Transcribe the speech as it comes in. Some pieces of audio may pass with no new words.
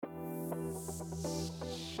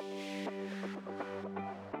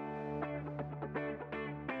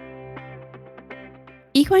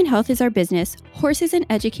Equine health is our business. Horses and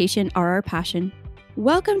education are our passion.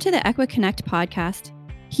 Welcome to the Equa Connect podcast.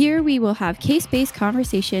 Here we will have case-based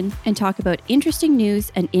conversation and talk about interesting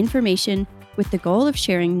news and information with the goal of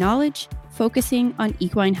sharing knowledge, focusing on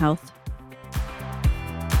equine health.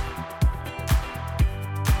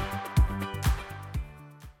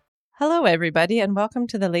 Hello, everybody, and welcome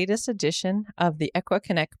to the latest edition of the Equa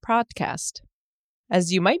Connect podcast.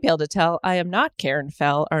 As you might be able to tell, I am not Karen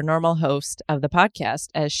Fell, our normal host of the podcast,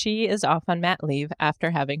 as she is off on mat leave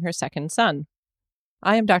after having her second son.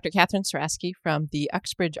 I am Dr. Catherine Sarasky from the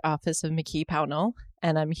Uxbridge office of McKee Pownall,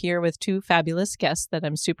 and I'm here with two fabulous guests that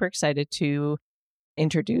I'm super excited to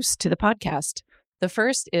introduce to the podcast. The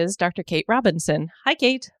first is Dr. Kate Robinson. Hi,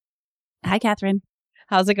 Kate. Hi, Catherine.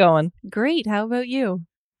 How's it going? Great. How about you?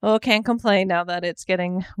 Oh, can't complain now that it's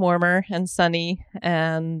getting warmer and sunny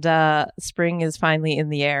and spring is finally in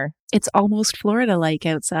the air. It's almost Florida-like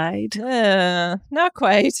outside. Not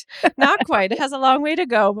quite. Not quite. It has a long way to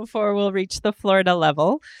go before we'll reach the Florida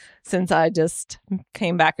level, since I just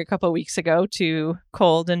came back a couple of weeks ago to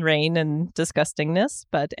cold and rain and disgustingness.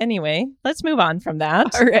 But anyway, let's move on from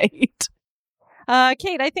that. All right.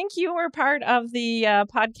 Kate, I think you were part of the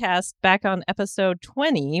podcast back on episode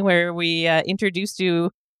 20, where we introduced you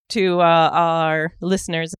to our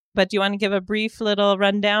listeners. But do you want to give a brief little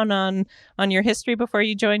rundown on your history before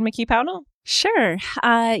you joined McKee Pownall? Sure.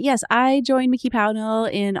 Yes, I joined McKee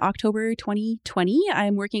Pownall in October 2020.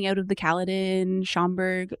 I'm working out of the Caledon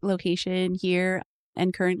Schomburg location here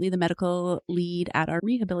and currently the medical lead at our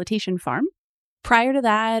rehabilitation farm. Prior to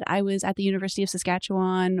that, I was at the University of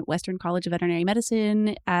Saskatchewan, Western College of Veterinary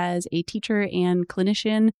Medicine as a teacher and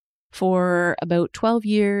clinician for about 12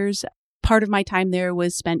 years. Part of my time there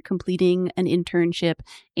was spent completing an internship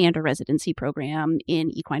and a residency program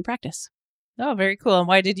in equine practice. Oh, very cool. And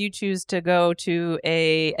why did you choose to go to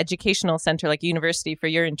a educational center like university for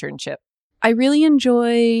your internship? I really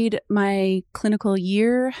enjoyed my clinical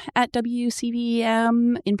year at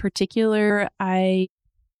WCVM. In particular, I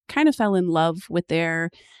kind of fell in love with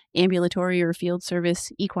their ambulatory or field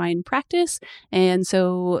service equine practice, and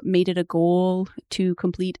so made it a goal to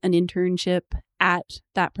complete an internship at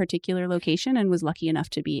that particular location and was lucky enough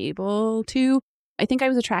to be able to. I think I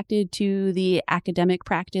was attracted to the academic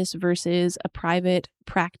practice versus a private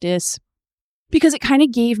practice because it kind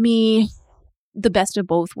of gave me the best of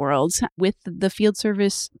both worlds. With the field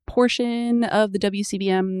service portion of the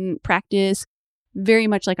WCVM practice, very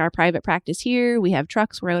much like our private practice here, we have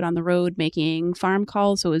trucks, we're out on the road making farm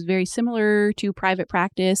calls. So it was very similar to private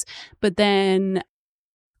practice. But then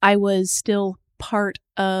I was still part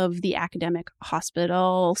of the academic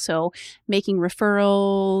hospital. So making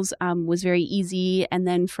referrals was very easy. And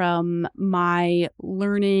then from my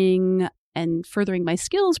learning and furthering my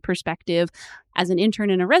skills perspective, as an intern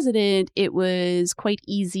and a resident, it was quite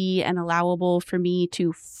easy and allowable for me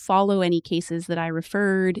to follow any cases that I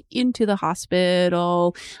referred into the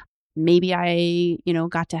hospital. Maybe I,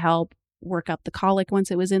 got to help work up the colic once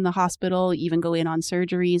it was in the hospital, even go in on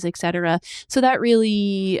surgeries, etc. So that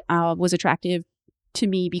really was attractive to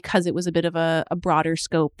me because it was a bit of a broader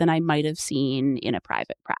scope than I might have seen in a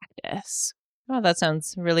private practice. Oh, that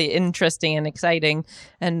sounds really interesting and exciting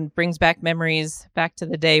and brings back memories back to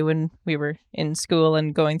the day when we were in school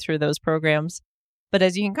and going through those programs. But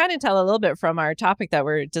as you can kind of tell a little bit from our topic that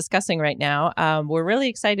we're discussing right now, we're really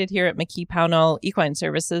excited here at McKee Pownall Equine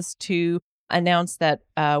Services to announce that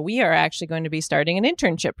we are actually going to be starting an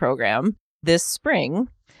internship program this spring,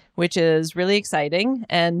 which is really exciting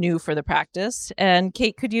and new for the practice. And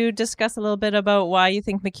Kate, could you discuss a little bit about why you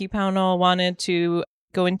think McKee Pownall wanted to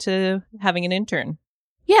go into having an intern?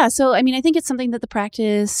 Yeah, so I think it's something that the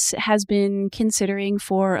practice has been considering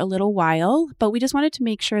for a little while, but we just wanted to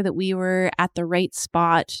make sure that we were at the right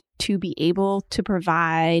spot to be able to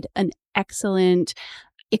provide an excellent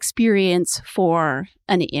experience for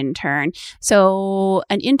an intern. So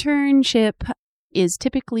an internship is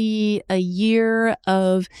typically a year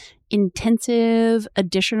of intensive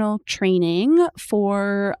additional training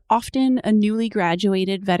for often a newly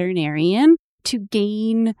graduated veterinarian to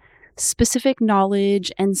gain specific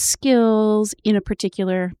knowledge and skills in a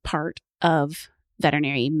particular part of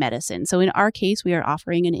veterinary medicine. So in our case, we are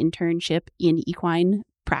offering an internship in equine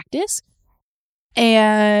practice.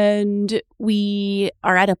 And we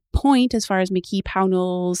are at a point, as far as McKee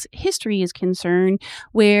Pownall's history is concerned,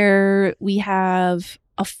 where we have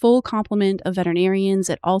a full complement of veterinarians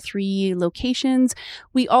at all three locations.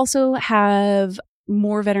 We also have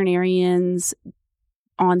more veterinarians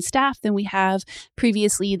on staff than we have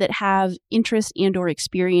previously that have interest and or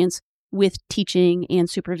experience with teaching and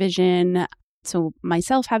supervision. So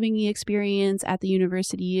myself having the experience at the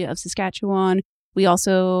University of Saskatchewan, We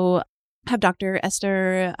also have Dr.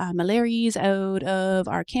 Esther Malaries out of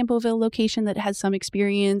our Campbellville location that has some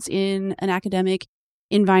experience in an academic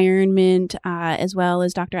environment, as well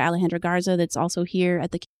as Dr. Alejandra Garza that's also here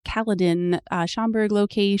at the Caledon Schaumburg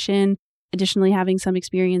location, additionally having some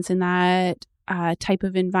experience in that type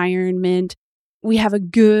of environment. We have a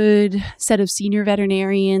good set of senior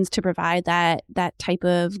veterinarians to provide that type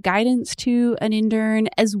of guidance to an intern,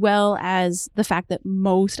 as well as the fact that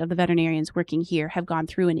most of the veterinarians working here have gone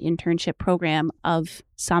through an internship program of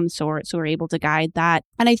some sort, so we're able to guide that.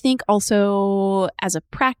 And I think also as a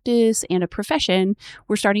practice and a profession,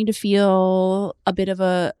 we're starting to feel a bit of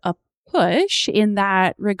a push in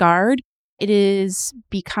that regard. It is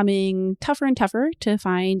becoming tougher and tougher to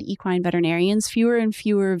find equine veterinarians. Fewer and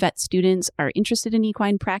fewer vet students are interested in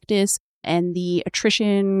equine practice, and the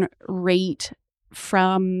attrition rate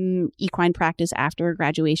from equine practice after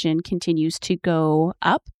graduation continues to go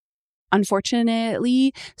up,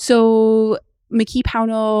 unfortunately. So McKee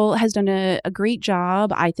Pownall has done a great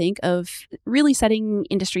job, I think, of really setting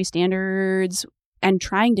industry standards and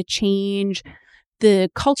trying to change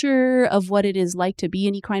the culture of what it is like to be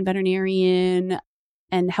an equine veterinarian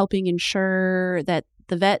and helping ensure that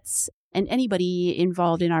the vets and anybody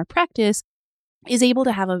involved in our practice is able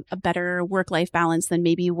to have a better work-life balance than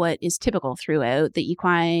maybe what is typical throughout the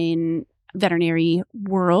equine veterinary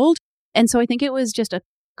world. And so I think it was just a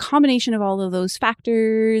combination of all of those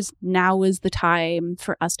factors. Now was the time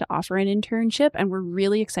for us to offer an internship, and we're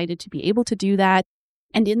really excited to be able to do that.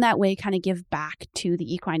 And in that way, kind of give back to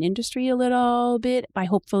the equine industry a little bit by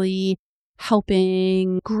hopefully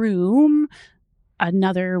helping groom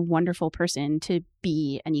another wonderful person to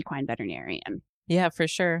be an equine veterinarian. Yeah, for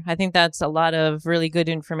sure. I think that's a lot of really good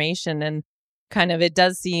information. And kind of it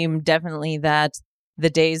does seem definitely that the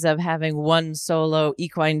days of having one solo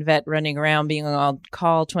equine vet running around being on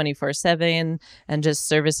call 24/7 and just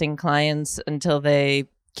servicing clients until they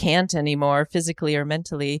can't anymore physically or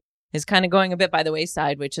mentally is kind of going a bit by the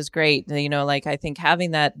wayside, which is great. You know, like I think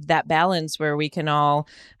having that balance where we can all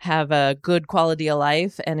have a good quality of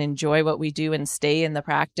life and enjoy what we do and stay in the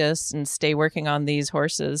practice and stay working on these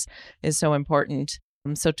horses is so important.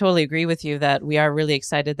 So totally agree with you that we are really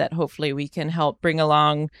excited that hopefully we can help bring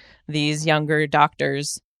along these younger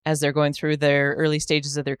doctors as they're going through their early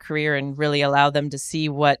stages of their career and really allow them to see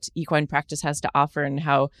what equine practice has to offer and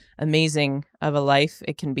how amazing of a life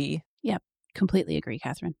it can be. Yep, completely agree,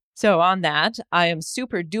 Catherine. So on that, I am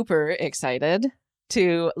super duper excited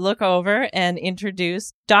to look over and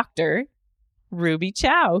introduce Dr. Ruby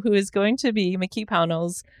Chow, who is going to be McKee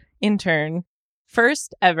Pownall's intern,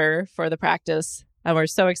 first ever for the practice. And we're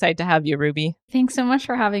so excited to have you, Ruby. Thanks so much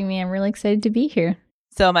for having me. I'm really excited to be here.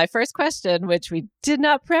 So my first question, which we did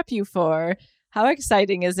not prep you for, how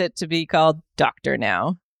exciting is it to be called doctor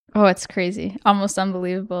now? Oh, it's crazy. Almost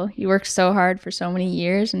unbelievable. You work so hard for so many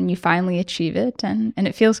years and you finally achieve it and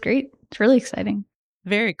it feels great. It's really exciting.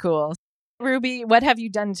 Very cool. Ruby, what have you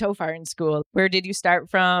done so far in school? Where did you start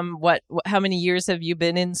from? How many years have you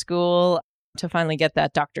been in school to finally get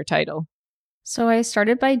that doctor title? So I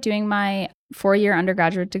started by doing my 4-year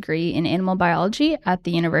undergraduate degree in animal biology at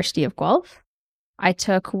the University of Guelph. I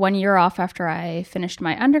took 1 year off after I finished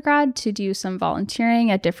my undergrad to do some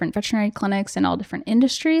volunteering at different veterinary clinics in all different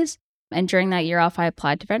industries. And during that year off, I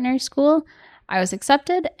applied to veterinary school. I was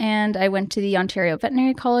accepted and I went to the Ontario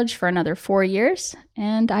Veterinary College for another 4 years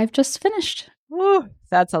and I've just finished. Woo,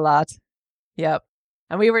 that's a lot. Yep.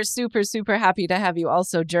 And we were super, super happy to have you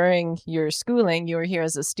also during your schooling. You were here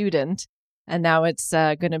as a student and now it's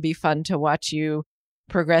going to be fun to watch you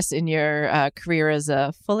progress in your career as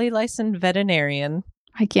a fully licensed veterinarian.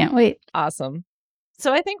 I can't wait. Awesome.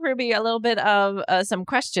 So I think, Ruby, a little bit of some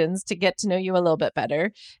questions to get to know you a little bit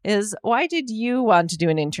better is why did you want to do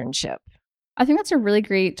an internship? I think that's a really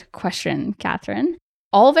great question, Catherine.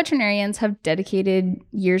 All veterinarians have dedicated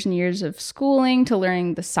years and years of schooling to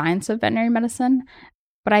learning the science of veterinary medicine.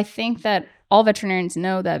 But I think that all veterinarians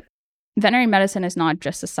know that veterinary medicine is not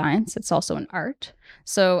just a science, it's also an art.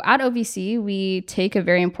 So at OVC, we take a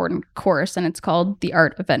very important course, and it's called The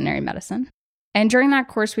Art of Veterinary Medicine. And during that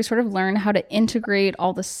course, we sort of learn how to integrate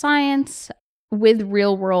all the science with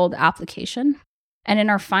real-world application. And in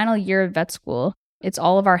our final year of vet school, it's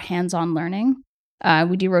all of our hands-on learning.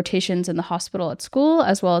 We do rotations in the hospital at school,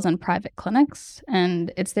 as well as in private clinics.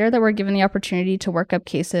 And it's there that we're given the opportunity to work up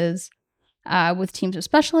cases with teams of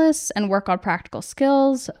specialists and work on practical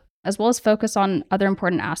skills, as well as focus on other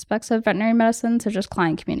important aspects of veterinary medicine, such as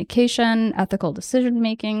client communication, ethical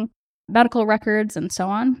decision-making, medical records, and so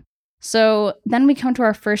on. So then we come to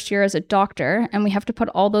our first year as a doctor, and we have to put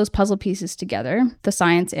all those puzzle pieces together, the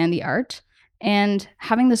science and the art, And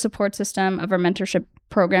having the support system of a mentorship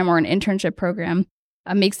program or an internship program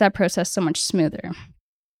makes that process so much smoother.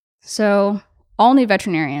 So all new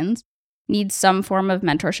veterinarians need some form of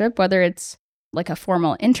mentorship, whether it's like a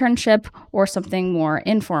formal internship or something more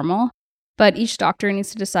informal. But each doctor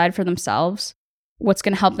needs to decide for themselves what's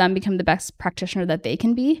going to help them become the best practitioner that they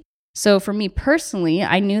can be. So for me personally,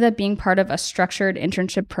 I knew that being part of a structured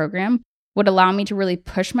internship program would allow me to really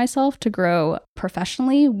push myself to grow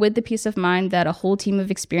professionally with the peace of mind that a whole team of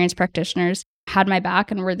experienced practitioners had my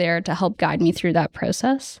back and were there to help guide me through that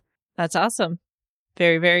process. That's awesome.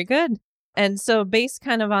 Very, very good. And so based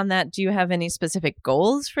kind of on that, do you have any specific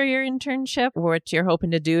goals for your internship or what you're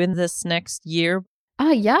hoping to do in this next year?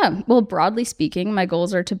 Yeah. Well, broadly speaking, my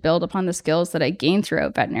goals are to build upon the skills that I gained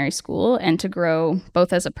throughout veterinary school and to grow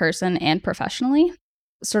both as a person and professionally.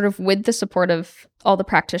 Sort of with the support of all the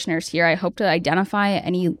practitioners here, I hope to identify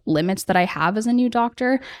any limits that I have as a new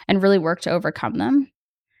doctor and really work to overcome them.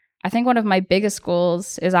 I think one of my biggest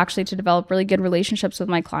goals is actually to develop really good relationships with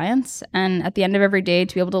my clients. And at the end of every day,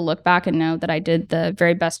 to be able to look back and know that I did the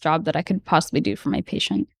very best job that I could possibly do for my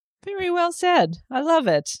patient. Very well said. I love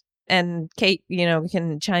it. And Kate,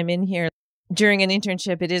 can chime in here. During an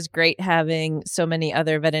internship, it is great having so many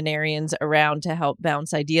other veterinarians around to help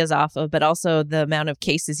bounce ideas off of, but also the amount of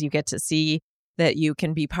cases you get to see that you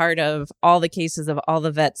can be part of, all the cases of all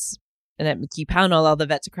the vets, and at McKee Pownell, all the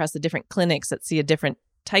vets across the different clinics that see a different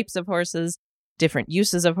types of horses, different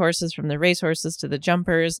uses of horses, from the race horses to the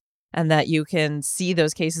jumpers, and that you can see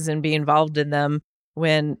those cases and be involved in them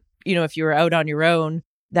when, if you were out on your own,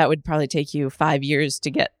 that would probably take you 5 years to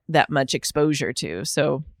get that much exposure to.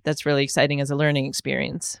 So that's really exciting as a learning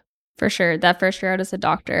experience. For sure. That first year out as a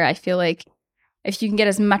doctor, I feel like if you can get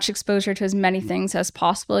as much exposure to as many things as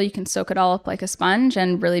possible, you can soak it all up like a sponge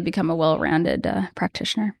and really become a well-rounded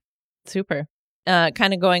practitioner. Super.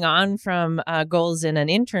 Kind of going on from goals in an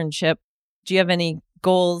internship, do you have any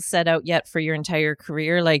goals set out yet for your entire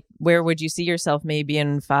career? Like, where would you see yourself maybe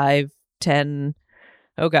in 5, 10,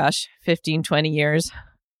 15, 20 years?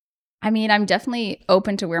 I mean, I'm definitely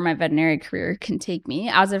open to where my veterinary career can take me.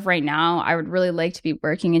 As of right now, I would really like to be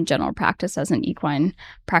working in general practice as an equine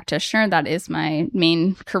practitioner. That is my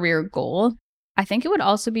main career goal. I think it would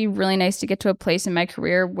also be really nice to get to a place in my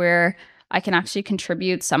career where I can actually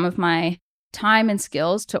contribute some of my time and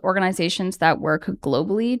skills to organizations that work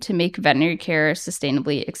globally to make veterinary care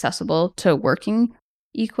sustainably accessible to working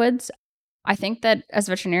equids. I think that as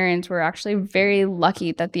veterinarians, we're actually very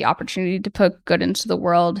lucky that the opportunity to put good into the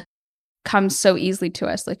world comes so easily to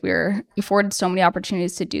us. Like, we're afforded so many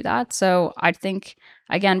opportunities to do that. So I think,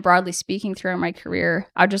 again, broadly speaking, throughout my career,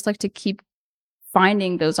 I'd just like to keep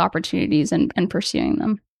finding those opportunities and pursuing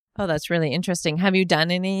them. Oh, that's really interesting. Have you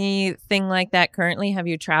done anything like that currently? Have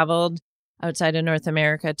you traveled outside of North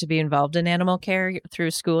America to be involved in animal care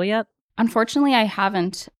through school yet? Unfortunately, I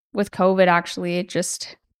haven't. With COVID, actually, it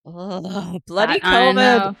just... bloody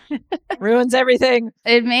COVID ruins everything.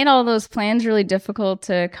 It made all those plans really difficult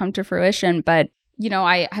to come to fruition. But,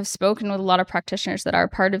 I have spoken with a lot of practitioners that are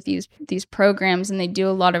part of these programs, and they do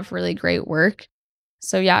a lot of really great work.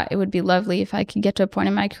 So, yeah, it would be lovely if I could get to a point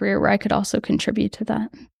in my career where I could also contribute to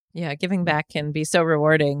that. Yeah, giving back can be so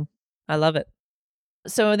rewarding. I love it.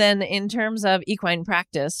 So then in terms of equine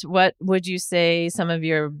practice, what would you say some of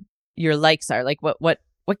your likes are? Like, what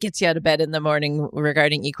gets you out of bed in the morning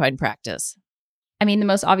regarding equine practice? I mean, the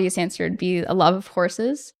most obvious answer would be a love of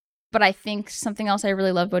horses. But I think something else I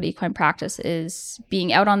really love about equine practice is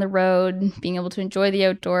being out on the road, being able to enjoy the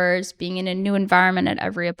outdoors, being in a new environment at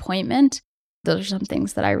every appointment. Those are some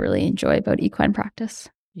things that I really enjoy about equine practice.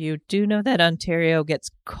 You do know that Ontario gets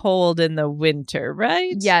cold in the winter,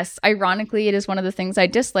 right? Yes. Ironically, it is one of the things I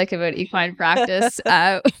dislike about equine practice.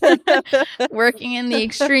 Working in the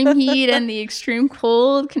extreme heat and the extreme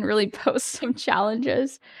cold can really pose some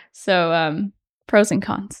challenges. So pros and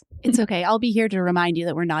cons. It's okay. I'll be here to remind you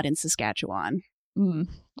that we're not in Saskatchewan.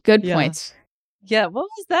 Good points. Yeah. What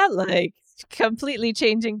was that like? Completely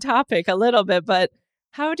changing topic a little bit, but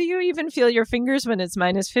how do you even feel your fingers when it's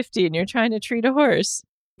 -50 and you're trying to treat a horse?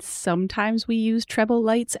 Sometimes we use treble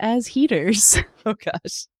lights as heaters. Oh,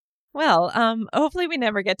 gosh. Well, hopefully we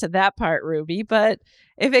never get to that part, Ruby. But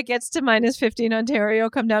if it gets to -50 in Ontario,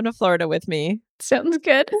 come down to Florida with me. Sounds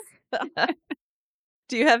good.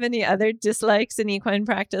 Do you have any other dislikes in equine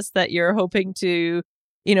practice that you're hoping to,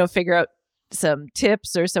 figure out some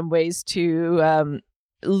tips or some ways to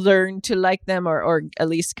learn to like them or at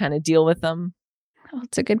least kind of deal with them? Oh,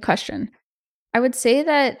 it's a good question. I would say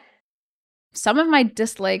that some of my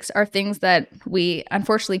dislikes are things that we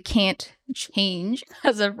unfortunately can't change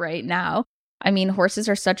as of right now. I mean, horses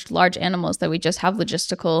are such large animals that we just have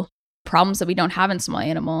logistical problems that we don't have in small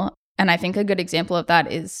animal. And I think a good example of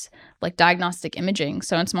that is like diagnostic imaging.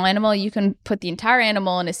 So in small animal, you can put the entire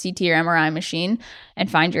animal in a CT or MRI machine and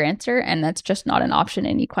find your answer. And that's just not an option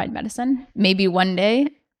in equine medicine. Maybe one day,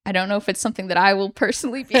 I don't know if it's something that I will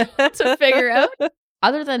personally be able to figure out.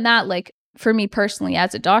 Other than that, like for me personally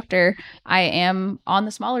as a doctor, I am on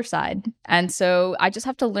the smaller side. And so I just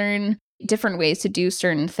have to learn different ways to do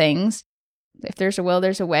certain things. If there's a will,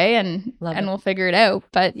 there's a way, and we'll figure it out.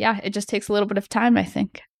 But yeah, it just takes a little bit of time, I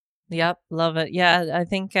think. Yep. Love it. Yeah. I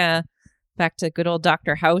think back to good old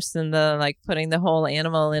Dr. House and the like putting the whole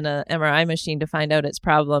animal in a MRI machine to find out its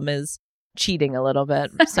problem is cheating a little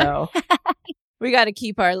bit. So we got to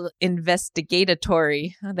keep our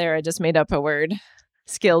investigatory, there I just made up a word,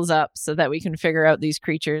 skills up so that we can figure out these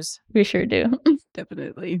creatures. We sure do.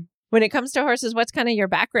 Definitely. When it comes to horses, what's kind of your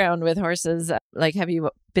background with horses? Like, have you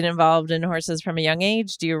been involved in horses from a young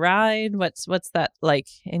age? Do you ride? What's that like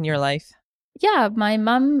in your life? Yeah, my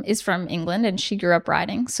mom is from England and she grew up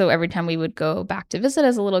riding. So every time we would go back to visit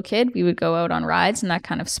as a little kid, we would go out on rides, and that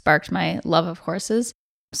kind of sparked my love of horses.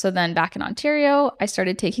 So then back in Ontario, I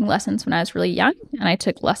started taking lessons when I was really young, and I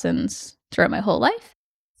took lessons throughout my whole life.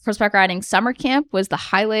 Horseback riding summer camp was the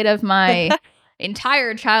highlight of my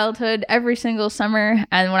entire childhood, every single summer.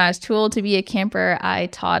 And when I was too old to be a camper, I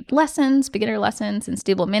taught lessons, beginner lessons, and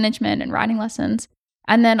stable management and riding lessons.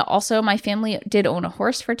 And then also my family did own a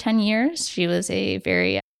horse for 10 years. She was a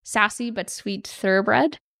very sassy but sweet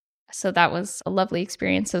thoroughbred. So that was a lovely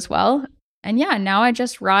experience as well. And yeah, now I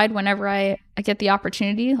just ride whenever I get the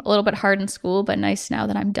opportunity. A little bit hard in school, but nice now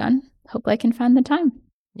that I'm done. Hope I can find the time.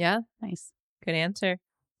 Yeah. Nice. Good answer.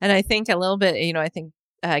 And I think a little bit, I think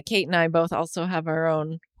Kate and I both also have our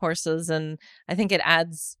own horses, and I think it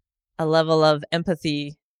adds a level of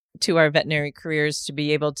empathy to our veterinary careers to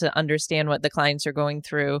be able to understand what the clients are going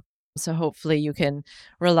through. So hopefully you can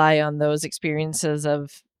rely on those experiences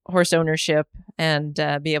of horse ownership and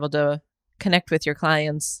be able to connect with your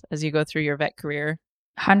clients as you go through your vet career.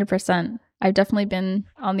 100%. I've definitely been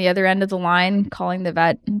on the other end of the line calling the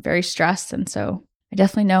vet and very stressed. And so I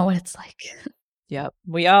definitely know what it's like. Yep.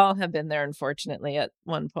 We all have been there, unfortunately, at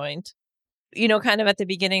one point. Kind of at the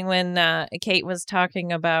beginning when Kate was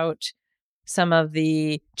talking about some of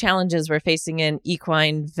the challenges we're facing in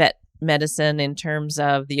equine vet medicine in terms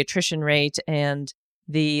of the attrition rate and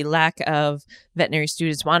the lack of veterinary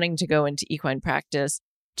students wanting to go into equine practice.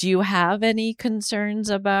 Do you have any concerns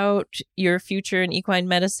about your future in equine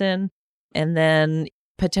medicine, and then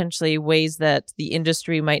potentially ways that the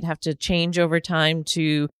industry might have to change over time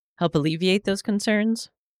to help alleviate those concerns?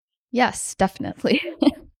 Yes, definitely.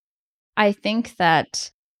 I think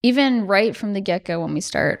that even right from the get-go when we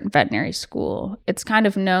start veterinary school, it's kind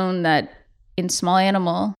of known that in small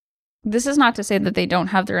animal, this is not to say that they don't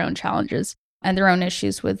have their own challenges and their own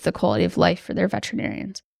issues with the quality of life for their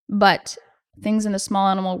veterinarians, but things in the small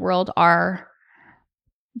animal world are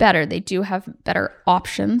better. They do have better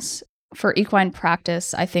options. For equine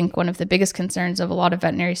practice, I think one of the biggest concerns of a lot of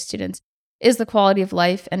veterinary students is the quality of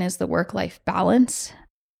life and is the work-life balance.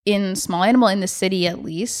 In small animal, in the city at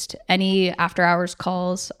least, any after-hours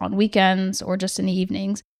calls on weekends or just in the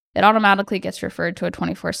evenings, it automatically gets referred to a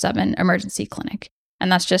 24/7 emergency clinic.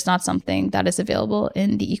 And that's just not something that is available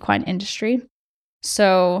in the equine industry.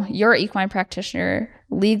 So your equine practitioner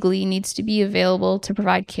legally needs to be available to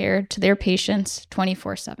provide care to their patients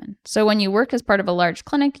 24/7. So when you work as part of a large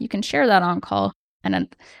clinic, you can share that on call, and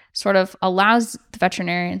it sort of allows the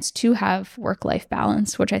veterinarians to have work-life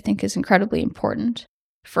balance, which I think is incredibly important.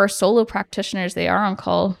 For solo practitioners, they are on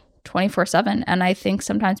call 24/7. And I think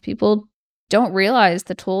sometimes people don't realize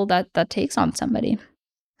the toll that takes on somebody.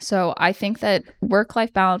 So I think that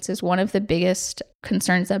work-life balance is one of the biggest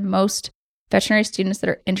concerns that most veterinary students that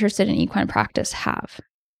are interested in equine practice have.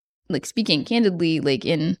 Like, speaking candidly, like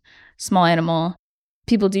in small animal,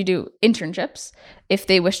 people do internships if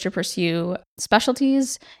they wish to pursue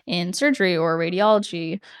specialties in surgery or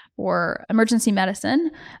radiology or emergency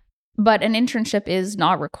medicine. But an internship is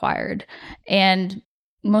not required. And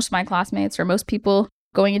most of my classmates or most people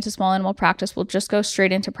going into small animal practice will just go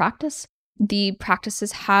straight into practice. The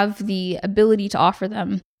practices have the ability to offer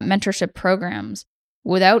them mentorship programs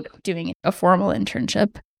without doing a formal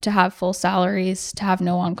internship, to have full salaries, to have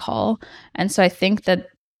no on-call. And so I think that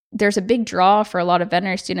there's a big draw for a lot of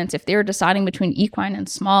veterinary students, if they're deciding between equine and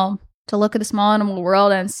small, to look at the small animal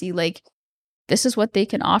world and see, like, this is what they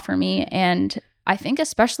can offer me. And I think,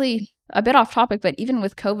 especially a bit off topic, but even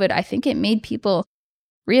with COVID, I think it made people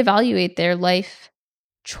reevaluate their life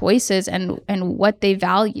choices and what they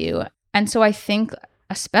value. And so I think,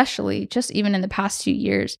 especially just even in the past 2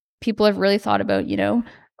 years, people have really thought about,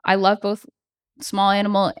 I love both small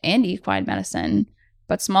animal and equine medicine,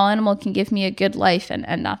 but small animal can give me a good life,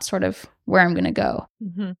 and that's sort of where I'm going to go.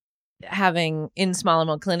 Mm-hmm. Having in small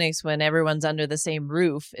animal clinics, when everyone's under the same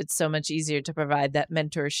roof, it's so much easier to provide that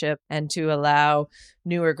mentorship and to allow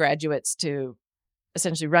newer graduates to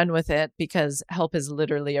essentially run with it, because help is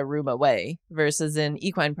literally a room away, versus in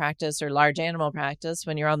equine practice or large animal practice,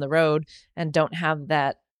 when you're on the road and don't have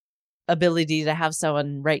that ability to have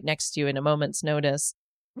someone right next to you in a moment's notice,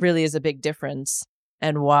 really is a big difference.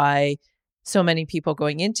 And why so many people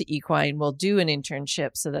going into equine will do an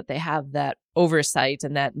internship, so that they have that oversight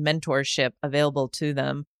and that mentorship available to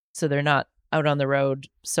them, so they're not out on the road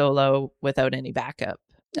solo without any backup.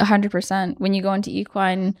 100%. When you go into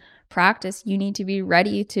equine practice, you need to be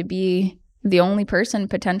ready to be the only person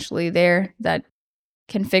potentially there that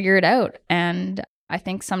can figure it out. And I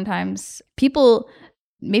think sometimes people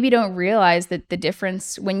maybe don't realize that the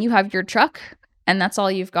difference when you have your truck and that's all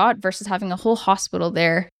you've got versus having a whole hospital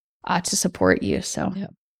there to support you. So, yeah.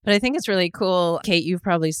 But I think it's really cool, Kate, you've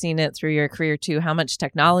probably seen it through your career too, how much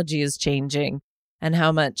technology is changing and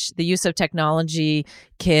how much the use of technology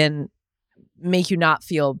can make you not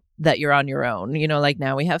feel that you're on your own. You know, like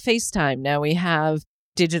now we have FaceTime, now we have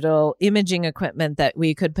digital imaging equipment that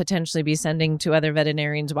we could potentially be sending to other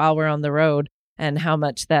veterinarians while we're on the road, and how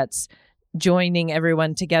much that's joining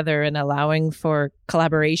everyone together and allowing for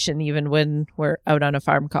collaboration even when we're out on a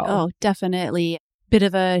farm call. Oh, definitely. Bit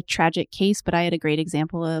of a tragic case, but I had a great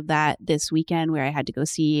example of that this weekend, where I had to go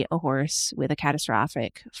see a horse with a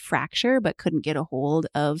catastrophic fracture, but couldn't get a hold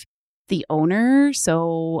of the owner.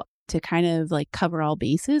 So to kind of like cover all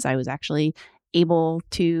bases, I was actually able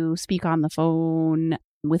to speak on the phone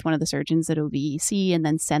with one of the surgeons at OVEC and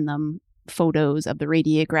then send them photos of the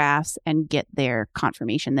radiographs and get their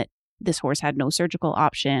confirmation that this horse had no surgical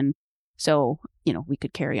option. So, you know, we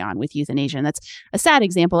could carry on with euthanasia. And that's a sad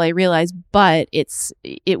example, I realize, but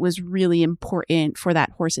it was really important for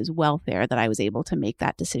that horse's welfare that I was able to make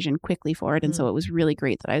that decision quickly for it. And so it was really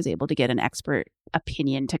great that I was able to get an expert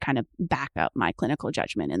opinion to kind of back up my clinical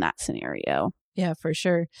judgment in that scenario. Yeah, for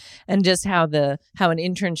sure. And just how an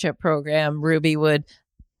internship program, Ruby, would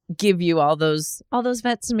give you all those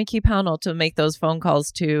vets in McKee Pownell to make those phone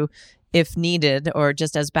calls to if needed, or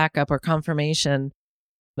just as backup or confirmation.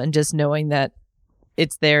 And just knowing that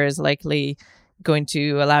it's there is likely going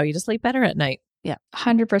to allow you to sleep better at night. Yeah,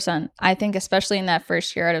 100%. I think especially in that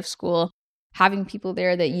first year out of school, having people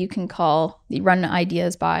there that you can call, run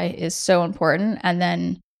ideas by is so important. And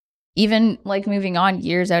then even like moving on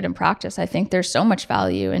years out in practice, I think there's so much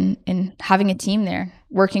value in having a team there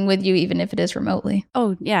working with you, even if it is remotely.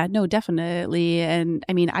 Oh, yeah, no, definitely. And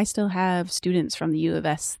I mean, I still have students from the U of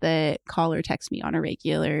S that call or text me on a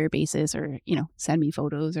regular basis, or, you know, send me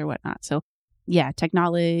photos or whatnot. So yeah,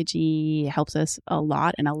 technology helps us a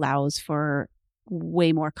lot and allows for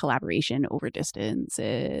way more collaboration over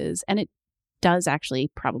distances. And it does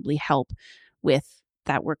actually probably help with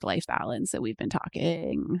that work-life balance that we've been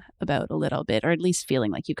talking about a little bit, or at least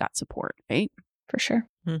feeling like you got support, right? For sure.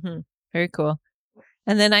 Mm-hmm. Very cool.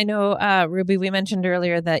 And then I know, Ruby, we mentioned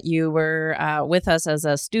earlier that you were with us as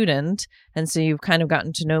a student, and so you've kind of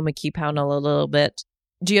gotten to know McKee Pownell a little bit.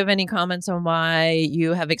 Do you have any comments on why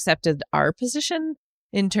you have accepted our position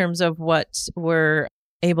in terms of what we're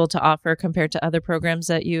able to offer compared to other programs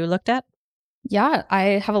that you looked at? Yeah, I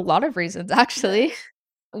have a lot of reasons, actually.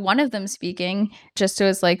 One of them speaking, just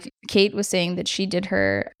as like Kate was saying that she did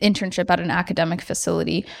her internship at an academic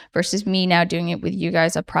facility versus me now doing it with you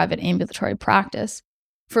guys, a private ambulatory practice.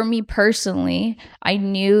 For me personally, I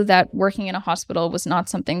knew that working in a hospital was not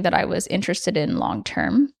something that I was interested in long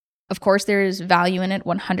term. Of course, there is value in it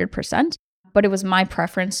 100%, but it was my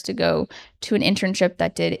preference to go to an internship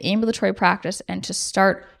that did ambulatory practice and to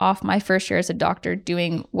start off my first year as a doctor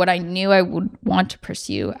doing what I knew I would want to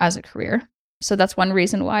pursue as a career. So that's one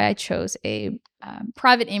reason why I chose a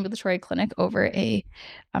private ambulatory clinic over a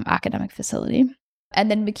academic facility. And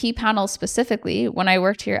then McKee Pownell specifically, when I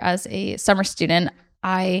worked here as a summer student,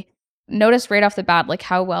 I noticed right off the bat like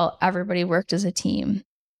how well everybody worked as a team.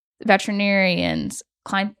 Veterinarians,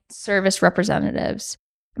 client service representatives,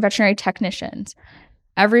 veterinary technicians,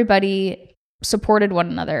 everybody supported one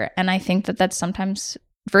another. And I think that that's sometimes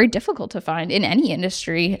very difficult to find in any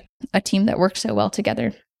industry, a team that works so well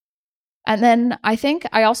together. And then I think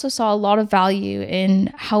I also saw a lot of value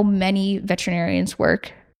in how many veterinarians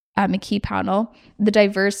work at McKee Pownell, the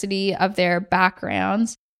diversity of their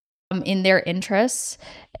backgrounds, in their interests.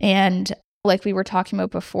 And like we were talking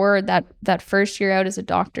about before, that first year out as a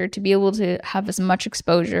doctor, to be able to have as much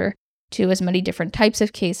exposure to as many different types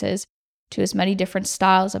of cases, to as many different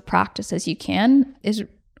styles of practice as you can, is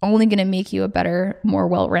only going to make you a better, more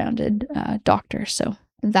well-rounded doctor. So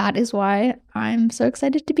that is why I'm so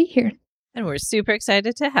excited to be here. And we're super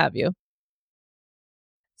excited to have you.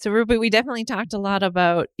 So Ruby, we definitely talked a lot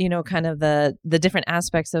about, kind of the different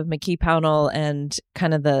aspects of McKee Pownall and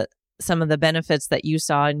kind of some of the benefits that you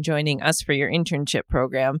saw in joining us for your internship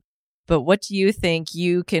program. But what do you think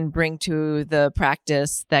you can bring to the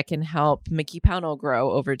practice that can help McKee Pownall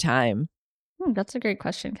grow over time? That's a great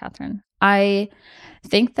question, Catherine. I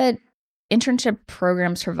think that internship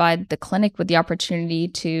programs provide the clinic with the opportunity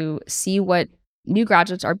to see what new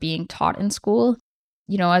graduates are being taught in school.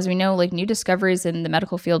 As we know, new discoveries in the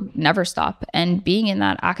medical field never stop. And being in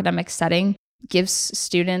that academic setting gives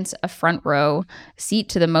students a front row seat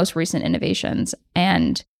to the most recent innovations.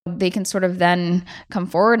 And they can sort of then come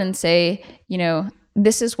forward and say,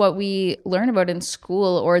 this is what we learn about in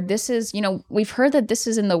school, or this is, we've heard that this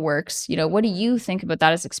is in the works. What do you think about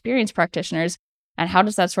that as experienced practitioners? And how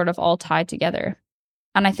does that sort of all tie together?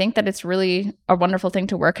 And I think that it's really a wonderful thing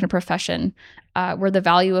to work in a profession where the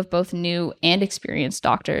value of both new and experienced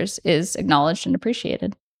doctors is acknowledged and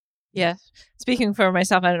appreciated. Yeah. Speaking for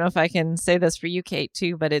myself, I don't know if I can say this for you, Kate,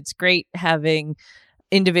 too, but it's great having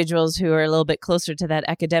individuals who are a little bit closer to that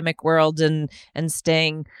academic world and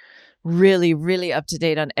staying really, really up to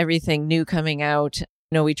date on everything new coming out.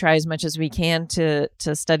 We try as much as we can to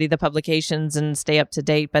study the publications and stay up to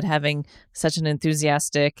date, but having such an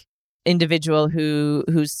enthusiastic individual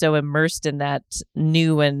who's so immersed in that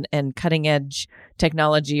new and cutting edge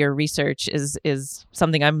technology or research is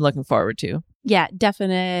something I'm looking forward to. Yeah,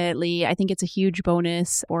 definitely. I think it's a huge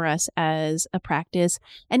bonus for us as a practice.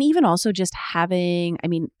 And even also just having,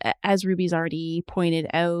 as Ruby's already pointed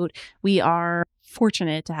out, we are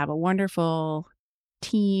fortunate to have a wonderful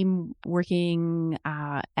team working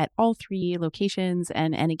at all three locations.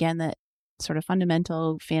 And again, that sort of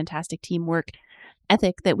fundamental, fantastic teamwork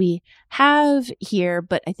ethic that we have here.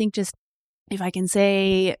 But I think just, if I can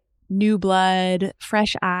say, new blood,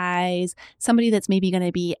 fresh eyes, somebody that's maybe going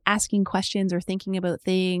to be asking questions or thinking about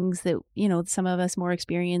things that, some of us more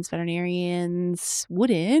experienced veterinarians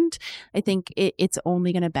wouldn't. I think it's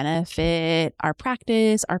only going to benefit our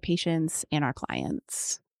practice, our patients, and our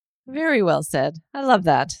clients. Very well said. I love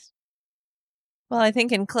that. Well, I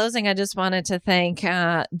think in closing, I just wanted to thank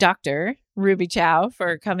Dr. Ruby Chow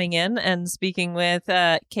for coming in and speaking with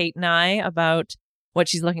Kate and I about what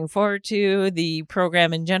she's looking forward to, the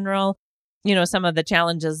program in general, some of the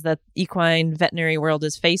challenges that equine veterinary world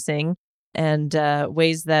is facing, and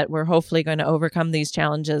ways that we're hopefully going to overcome these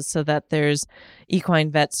challenges so that there's equine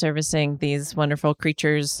vets servicing these wonderful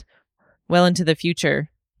creatures well into the future.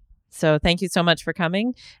 So thank you so much for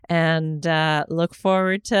coming, and look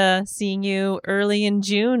forward to seeing you early in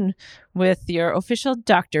June with your official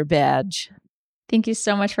doctor badge. Thank you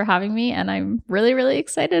so much for having me, and I'm really, really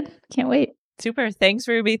excited. Can't wait. Super. Thanks,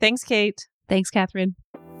 Ruby. Thanks, Kate. Thanks, Catherine.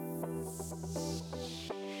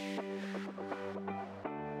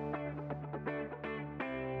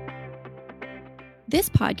 This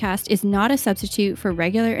podcast is not a substitute for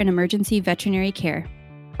regular and emergency veterinary care.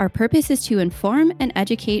 Our purpose is to inform and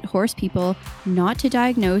educate horse people not to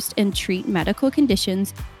diagnose and treat medical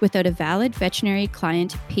conditions without a valid veterinary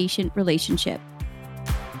client-patient relationship.